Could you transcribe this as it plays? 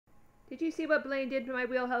Did you see what Blaine did to my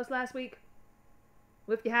wheelhouse last week?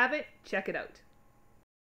 Well, if you haven't, check it out.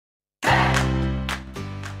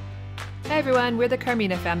 Hey everyone, we're the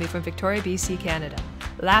Carmina family from Victoria, BC, Canada.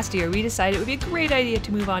 Last year, we decided it would be a great idea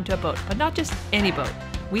to move on to a boat, but not just any boat.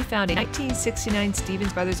 We found a 1969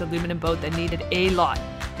 Stevens Brothers aluminum boat that needed a lot,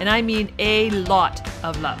 and I mean a lot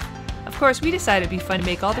of love. Of course, we decided it'd be fun to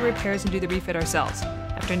make all the repairs and do the refit ourselves.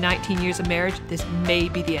 After 19 years of marriage, this may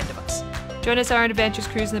be the end of us. Join us on our adventures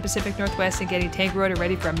cruise in the Pacific Northwest and getting Tangaroa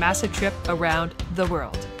ready for a massive trip around the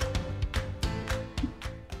world.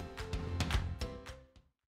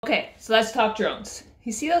 Okay, so let's talk drones.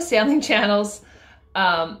 You see those sailing channels?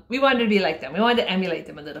 We wanted to be like them. We wanted to emulate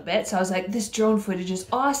them a little bit. So I was like, this drone footage is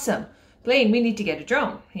awesome. Blaine, we need to get a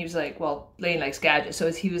drone. He was like, well, Blaine likes gadgets.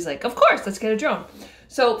 So he was like, of course, let's get a drone.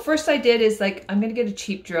 So first I did is like, I'm going to get a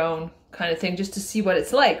cheap drone kind of thing just to see what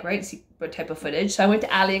it's like, right? See what type of footage. So I went to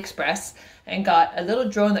AliExpress and got a little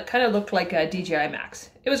drone that kind of looked like a DJI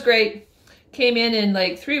Max. It was great. Came in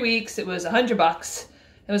like 3 weeks. It was $100.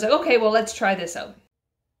 I was like, okay, well, let's try this out.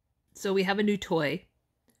 So we have a new toy.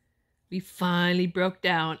 We finally broke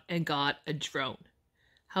down and got a drone.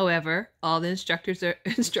 However, all the instructions are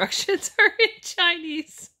in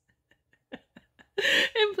Chinese.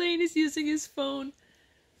 And Blaine is using his phone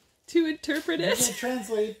to interpret it. Google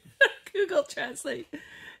Translate. Google Translate.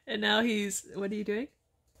 And now he's, what are you doing?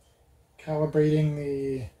 Calibrating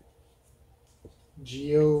the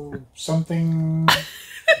geo something.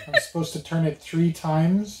 I'm supposed to turn it 3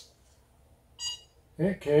 times.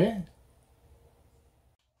 Okay.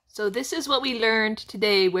 So this is what we learned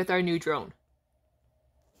today with our new drone.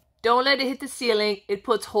 Don't let it hit the ceiling. It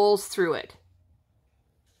puts holes through it.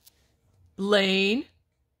 Blaine.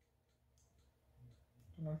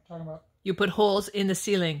 I don't know what you're talking about. You put holes in the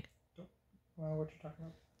ceiling. Well, what you're talking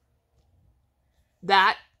about?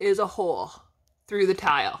 That is a hole through the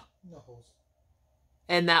tile. No holes.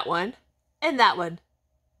 And that one. And that one.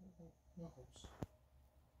 No holes.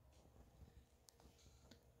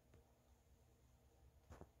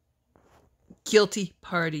 Guilty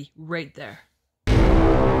party right there.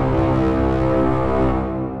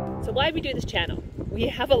 So why do we do this channel? We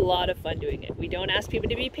have a lot of fun doing it. We don't ask people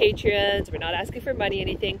to be patrons. We're not asking for money,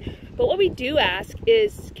 anything. But what we do ask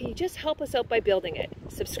is, can you just help us out by building it?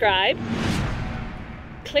 Subscribe.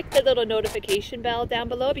 Click the little notification bell down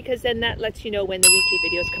below, because then that lets you know when the weekly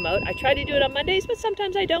videos come out. I try to do it on Mondays, but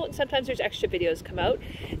sometimes I don't. Sometimes there's extra videos come out.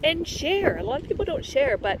 And share. A lot of people don't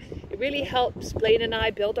share, but it really helps Blaine and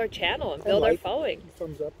I build our channel and build our following.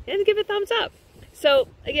 Thumbs up. And give a thumbs up. So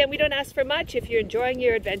again, we don't ask for much. If you're enjoying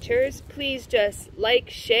your adventures, please just like,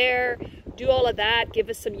 share, do all of that. Give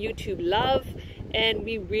us some YouTube love, and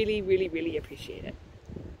we really, really, really appreciate it.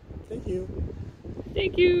 Thank you.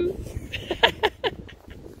 Thank you.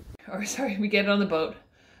 Or sorry, we get it on the boat.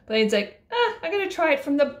 Blaine's like, I'm gonna try it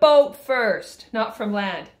from the boat first, not from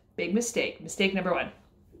land. Big mistake. Mistake number 1.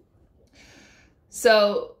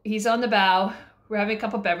 So he's on the bow. We're having a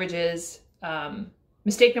couple beverages.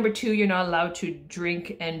 Mistake number 2, you're not allowed to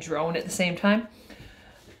drink and drone at the same time.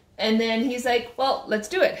 And then he's like, well, let's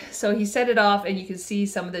do it. So he set it off, and you can see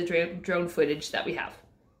some of the drone footage that we have.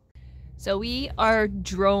 So we are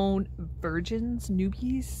drone virgins,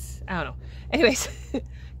 newbies. I don't know. Anyways,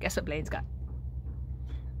 guess what Blaine's got?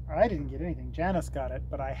 I didn't get anything. Janice got it,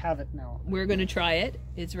 but I have it now. We're going to try it.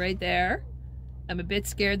 It's right there. I'm a bit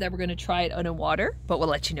scared that we're going to try it underwater, but we'll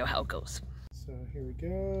let you know how it goes. So here we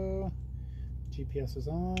go. GPS is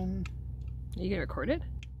on. Are you going to record it?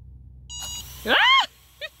 Ah!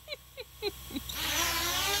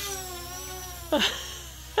 There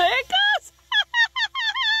it goes!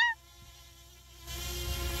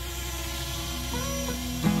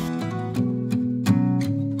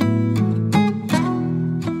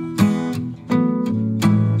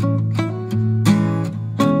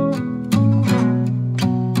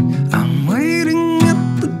 I'm waiting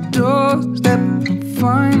at the doorstep, I'm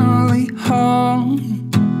finally home.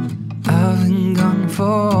 I've been gone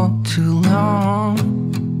for too long.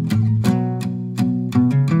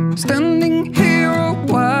 Standing here a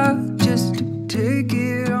while just to take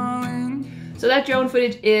it all in. So that drone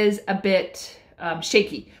footage is a bit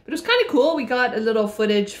shaky, but it was kind of cool. We got a little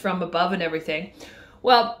footage from above and everything.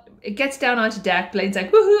 Well, it gets down onto deck. Blaine's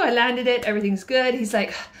like, woohoo, I landed it. Everything's good. He's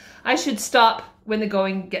like, I should stop when the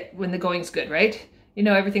going's good, right? You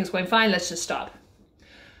know, everything's going fine. Let's just stop.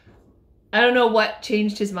 I don't know what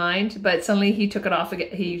changed his mind, but suddenly he took it off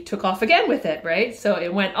again. He took off again with it, right? So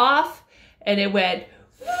it went off and it went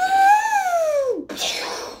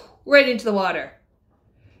right into the water.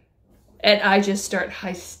 And I just start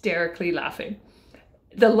hysterically laughing.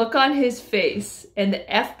 The look on his face and the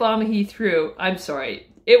F-bomb he threw, I'm sorry,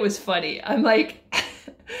 It was funny. I'm like,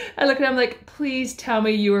 I look at him like, please tell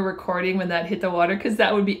me you were recording when that hit the water, because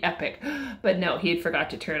that would be epic. But no, he had forgot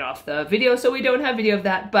to turn off the video, so we don't have video of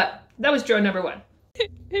that. But that was drone number 1.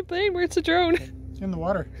 Hey Blaine, where's the drone? It's in the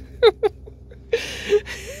water.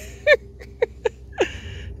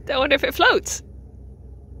 I wonder if it floats.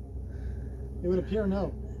 It would appear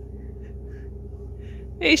no.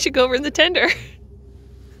 Hey, you should go over in the tender.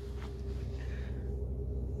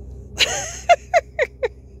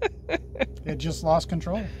 It just lost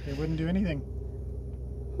control. It wouldn't do anything.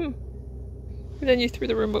 And then you threw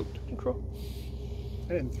the remote control.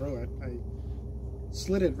 I didn't throw it. I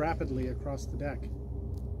slid it rapidly across the deck.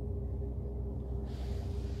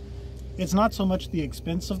 It's not so much the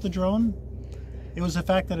expense of the drone. It was the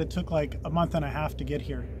fact that it took like a month and a half to get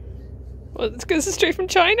here. Well, it's because it's straight from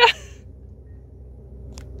China.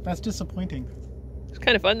 That's disappointing. It's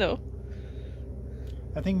kind of fun though.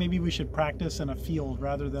 I think maybe we should practice in a field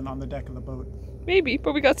rather than on the deck of the boat. Maybe,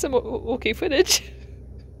 but we got some okay footage.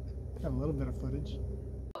 Got a little bit of footage.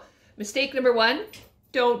 Mistake number 1,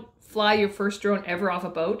 don't fly your first drone ever off a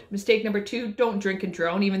boat. Mistake number 2, don't drink and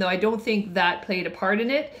drone, even though I don't think that played a part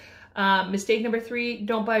in it. Mistake number 3,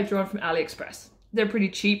 don't buy a drone from AliExpress. They're pretty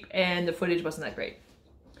cheap and the footage wasn't that great.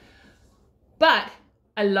 But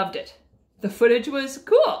I loved it. The footage was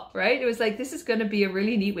cool, right? It was like, this is going to be a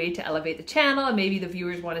really neat way to elevate the channel and maybe the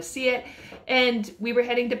viewers want to see it. And we were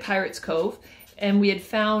heading to Pirates Cove and we had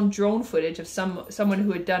found drone footage of someone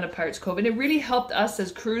who had done a Pirates Cove, and it really helped us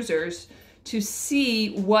as cruisers to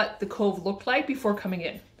see what the cove looked like before coming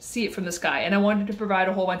in, see it from the sky. And I wanted to provide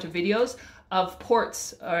a whole bunch of videos of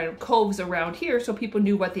ports or coves around here so people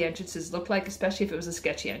knew what the entrances looked like, especially if it was a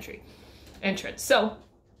sketchy entrance. So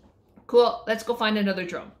cool, let's go find another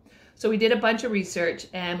drone. So we did a bunch of research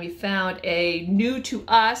and we found a new to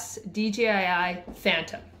us DJI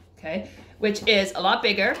Phantom, okay, which is a lot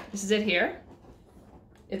bigger. This is it here.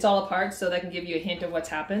 It's all apart, so that can give you a hint of what's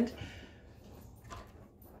happened.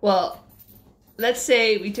 Well, let's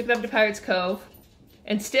say we took it up to Pirates Cove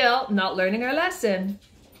and still not learning our lesson.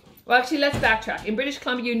 Well, actually, let's backtrack. In British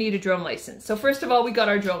Columbia, you need a drone license. So first of all, we got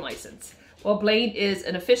our drone license. Well, Blaine is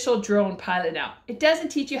an official drone pilot now. It doesn't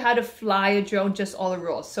teach you how to fly a drone, just all the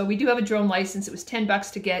rules. So we do have a drone license. It was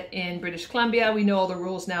 $10 to get in British Columbia. We know all the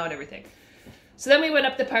rules now and everything. So then we went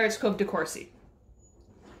up to Pirates Cove de Courcy.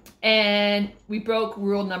 And we broke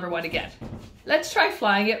rule number 1 again. Let's try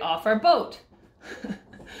flying it off our boat.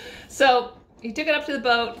 So he took it up to the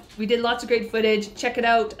boat. We did lots of great footage. Check it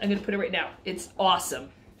out. I'm going to put it right now. It's awesome.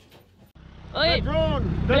 The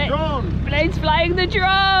drone! The drone! Blaine's flying the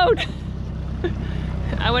drone!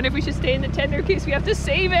 I wonder if we should stay in the tender in case we have to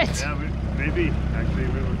save it. Yeah, maybe. Actually,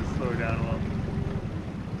 we will just slow her down a little.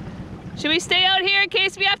 Should we stay out here in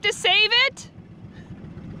case we have to save it?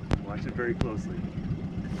 Watch it very closely.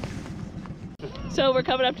 So we're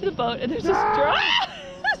coming up to the boat and there's this drone.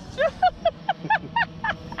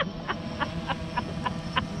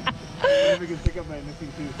 Maybe we can pick up my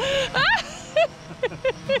missing tooth.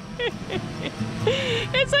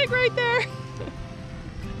 It's like right there.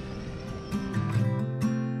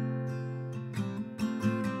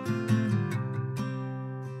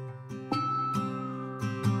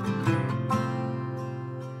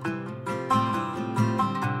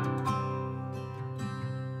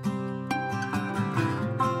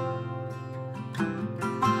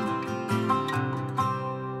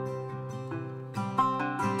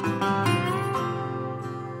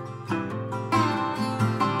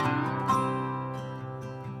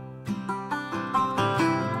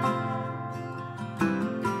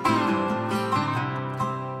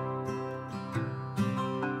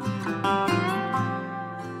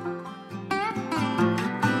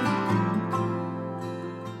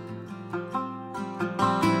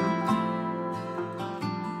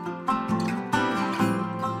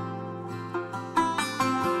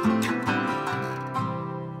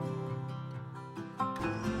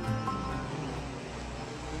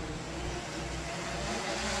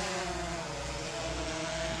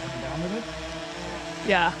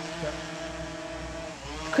 Yeah.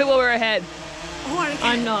 Quit while we're ahead.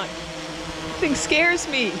 I'm not. The thing scares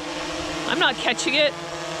me. I'm not catching it.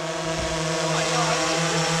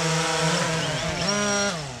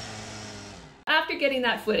 After getting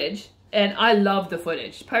that footage, and I love the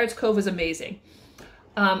footage, Pirates Cove is amazing.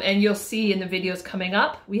 And you'll see in the videos coming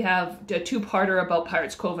up, we have a 2-parter about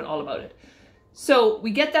Pirates Cove and all about it. So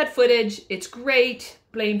we get that footage, it's great.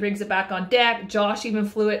 Blaine brings it back on deck. Josh even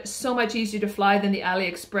flew it. So much easier to fly than the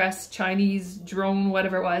AliExpress Chinese drone,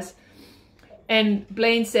 whatever it was. And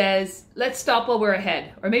Blaine says, let's stop while we're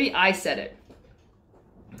ahead. Or maybe I said it.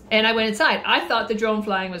 And I went inside. I thought the drone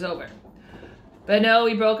flying was over. But no,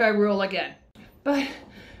 we broke our rule again. But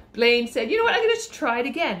Blaine said, you know what, I'm gonna just try it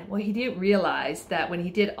again. Well, he didn't realize that when he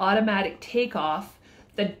did automatic takeoff,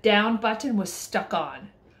 the down button was stuck on.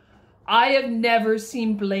 I have never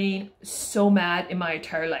seen Blaine so mad in my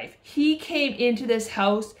entire life. He came into this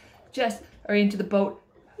house or into the boat,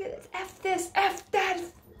 F this, F that,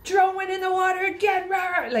 drone went in the water again, rah,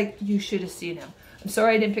 rah. Like, you should have seen him. I'm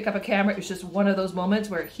sorry I didn't pick up a camera. It was just one of those moments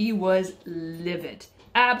where he was livid,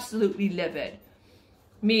 absolutely livid.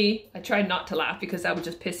 Me, I tried not to laugh because that would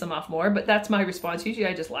just piss him off more, but that's my response. Usually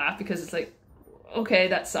I just laugh because it's like, okay,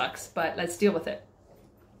 that sucks, but let's deal with it.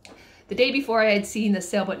 The day before I had seen the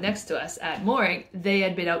sailboat next to us at mooring, they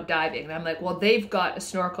had been out diving. And I'm like, well, they've got a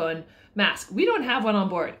snorkel and mask. We don't have one on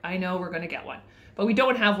board. I know we're going to get one, but we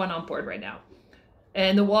don't have one on board right now.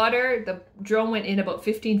 And the water, the drone went in about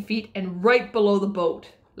 15 feet and right below the boat.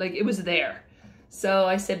 Like, it was there. So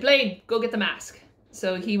I said, Blaine, go get the mask.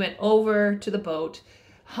 So he went over to the boat,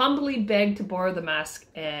 humbly begged to borrow the mask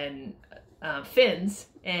and fins.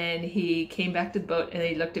 And he came back to the boat and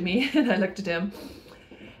he looked at me and I looked at him.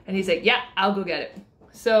 And he's like, yeah, I'll go get it.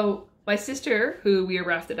 So my sister, who we were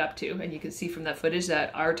rafted up to, and you can see from that footage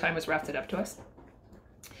that our time was rafted up to us,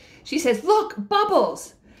 she says, look,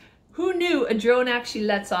 bubbles. Who knew a drone actually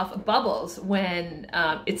lets off bubbles when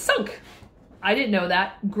it's sunk? I didn't know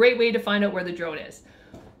that. Great way to find out where the drone is.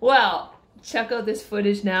 Well, check out this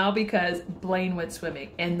footage now because Blaine went swimming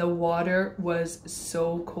and the water was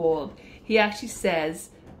so cold. He actually says,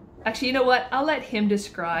 actually, you know what? I'll let him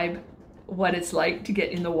describe what it's like to get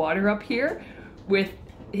in the water up here with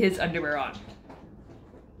his underwear on.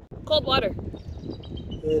 Cold water.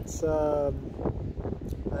 It's, I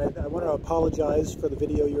want to apologize for the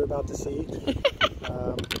video you're about to see.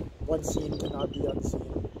 One scene cannot be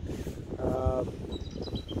unseen.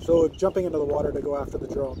 So jumping into the water to go after the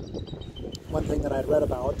drone, one thing that I'd read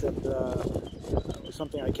about and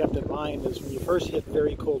something I kept in mind is when you first hit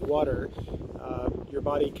very cold water, your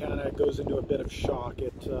body kind of goes into a bit of shock.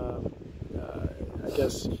 I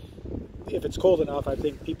guess if it's cold enough, I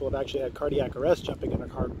think people have actually had cardiac arrest jumping in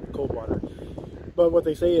cold water. But what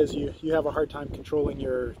they say is you have a hard time controlling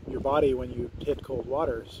your body when you hit cold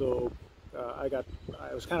water. So I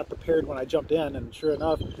was kind of prepared when I jumped in, and sure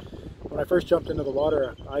enough, when I first jumped into the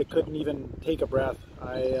water, I couldn't even take a breath.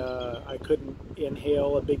 I couldn't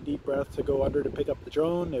inhale a big deep breath to go under to pick up the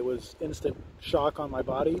drone. It was instant shock on my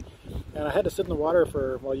body. And I had to sit in the water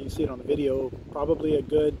for, well, you can see it on the video, probably a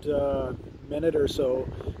good minute or so,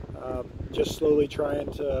 just slowly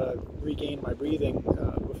trying to regain my breathing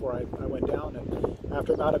before I went down. And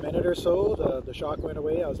after about a minute or so, the shock went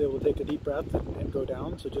away. I was able to take a deep breath and go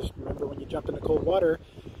down. So just remember, when you jump into cold water,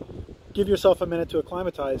 give yourself a minute to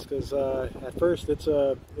acclimatize, because at first it's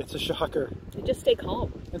a shocker. And just stay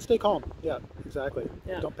calm. And stay calm. Yeah, exactly.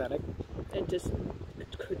 Yeah. Don't panic. And just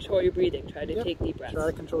control your breathing. Try to take deep breaths. Try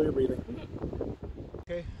to control your breathing.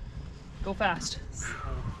 Okay. Go fast.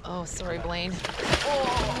 Oh, sorry, Blaine.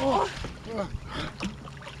 Oh.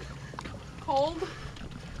 Cold?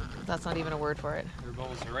 That's not even a word for it. Your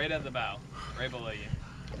bubbles are right at the bow, right below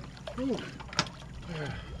you. Ooh.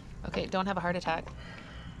 Okay, don't have a heart attack.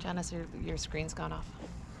 Janice, your screen's gone off.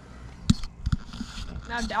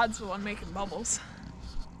 Now Dad's the one making bubbles.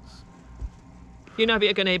 You're not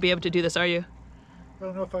going to be able to do this, are you? I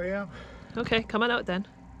don't know if I am. Okay, come on out then.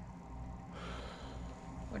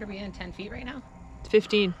 What are we in, 10 feet right now?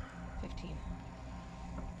 15. 15.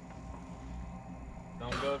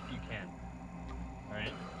 Don't go if you can.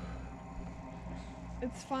 Alright?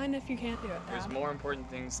 It's fine if you can't do it, Dad. There's more important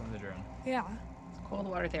things than the drone. Yeah. It's cold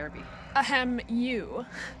water therapy. Ahem, you.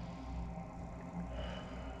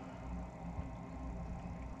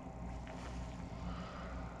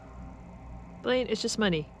 Blaine, it's just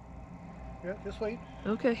money. Yeah, just wait.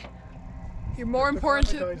 Okay. You're more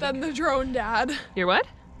important than the drone, Dad. You're what?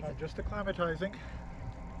 I'm just acclimatizing.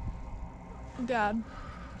 Dad,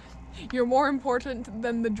 you're more important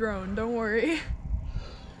than the drone, don't worry.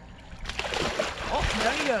 Oh,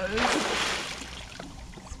 there he goes.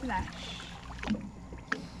 Splash.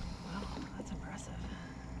 Wow, that's impressive.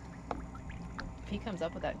 If he comes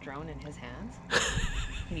up with that drone in his hands,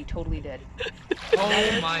 and he totally did.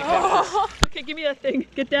 Oh my goodness. Okay, give me that thing.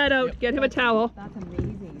 Get Dad out. Get him a towel. That's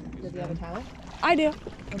amazing. Does he have a towel? I do. Okay,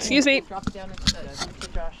 Excuse me. Drop it down into the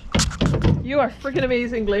Josh. You are freaking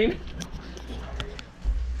amazing, Blaine.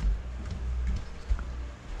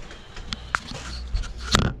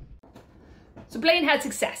 So Blaine had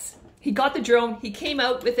success. He got the drone. He came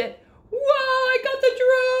out with it. Whoa, I got the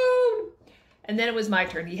drone! And then it was my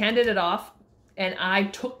turn. He handed it off, and I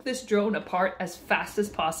took this drone apart as fast as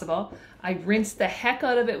possible. I rinsed the heck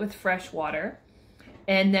out of it with fresh water.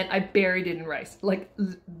 And then I buried it in rice, like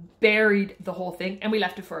buried the whole thing, and we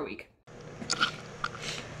left it for a week.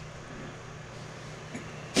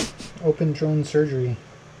 Open drone surgery.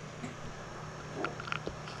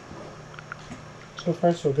 So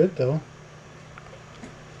far so good though.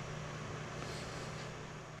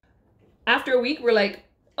 After a week, we're like,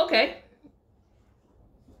 okay,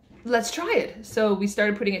 let's try it. So we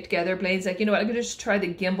started putting it together. Blaine's like, you know what, I'm gonna just try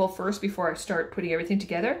the gimbal first before I start putting everything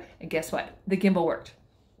together. And guess what? The gimbal worked.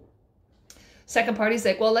 Second part, he's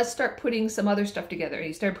like, well, let's start putting some other stuff together. And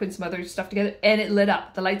he started putting some other stuff together and it lit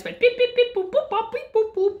up. The lights went beep, beep, beep, boop, boop, boop, beep,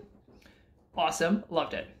 boop, boop. Awesome,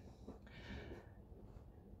 loved it.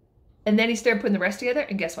 And then he started putting the rest together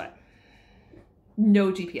and guess what?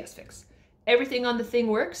 No GPS fix. Everything on the thing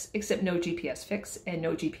works except no GPS fix, and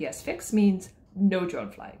no GPS fix means no drone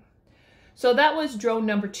flying. So that was drone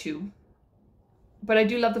number 2, but I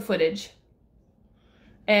do love the footage.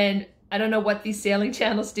 And I don't know what these sailing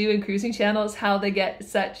channels do and cruising channels, how they get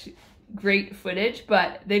such great footage,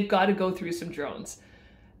 but they've got to go through some drones.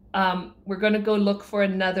 We're going to go look for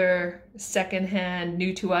another secondhand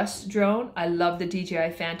new to us drone. I love the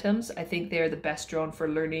DJI Phantoms. I think they're the best drone for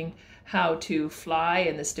learning how to fly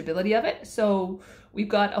and the stability of it. So we've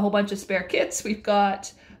got a whole bunch of spare kits. We've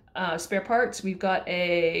got spare parts. We've got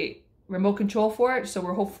a remote control for it. So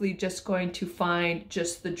we're hopefully just going to find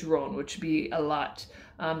just the drone, which would be a lot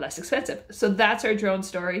less expensive. So that's our drone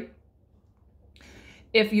story.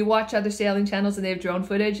 If you watch other sailing channels and they have drone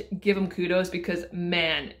footage, give them kudos because,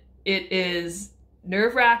 man, it is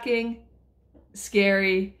nerve-wracking,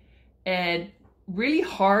 scary, and really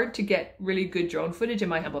hard to get really good drone footage, in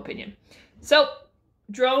my humble opinion. So,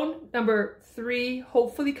 drone number 3,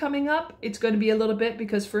 hopefully coming up. It's going to be a little bit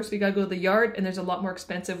because first we got to go to the yard and there's a lot more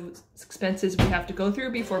expenses we have to go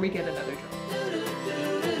through before we get another drone.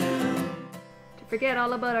 To forget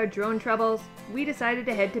all about our drone troubles, we decided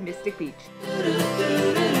to head to Mystic Beach.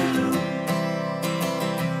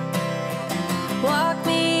 Walk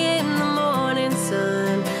me in the morning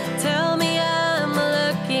sun, tell me I'm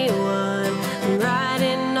a lucky one. I'm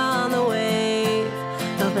riding on the wave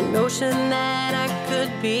of an ocean that I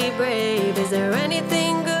could be brave. Is there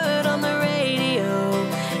anything good on the radio?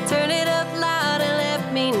 Turn it up loud and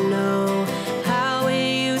let me know how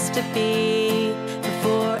it used to be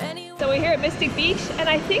before anyone. So we're here at Mystic Beach and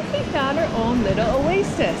I think we found our own little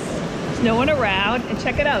oasis. There's no one around, and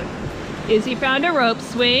check it out. Izzy found a rope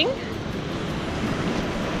swing.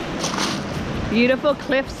 Beautiful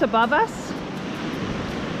cliffs above us.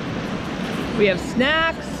 We have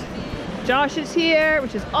snacks. Josh is here,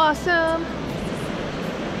 which is awesome.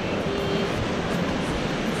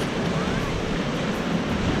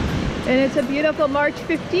 And it's a beautiful March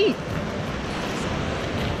 15th.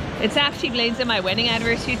 It's actually Blaine's and my wedding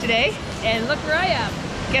anniversary today. And look where I am.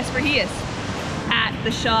 Guess where he is? At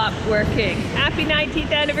the shop working. Happy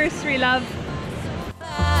 19th anniversary, love.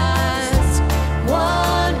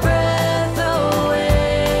 One breath away,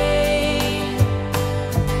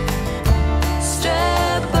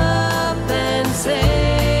 step up and say,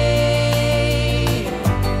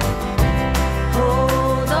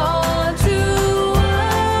 hold on to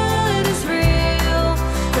what is real.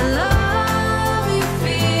 The love you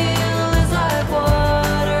feel is like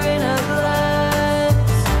water in a glass.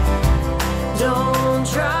 Don't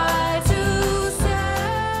try to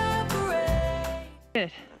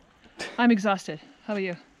separate. I'm exhausted. How about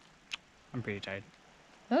you? I'm pretty tired.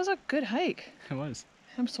 That was a good hike. It was.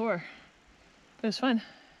 I'm sore. But it was fun.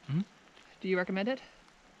 Mhm. Do you recommend it?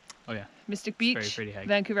 Oh yeah. Mystic It's Beach, very pretty hike.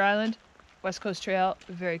 Vancouver Island, West Coast Trail.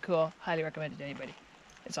 Very cool. Highly recommend it to anybody.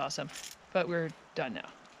 It's awesome. But we're done now.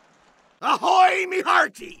 Ahoy, me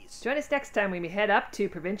hearties! Join us next time when we head up to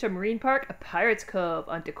Provincial Marine Park, Pirates Cove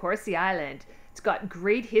on Corsi Island. It's got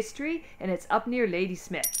great history and it's up near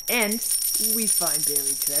Ladysmith. And we find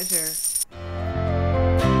buried treasure.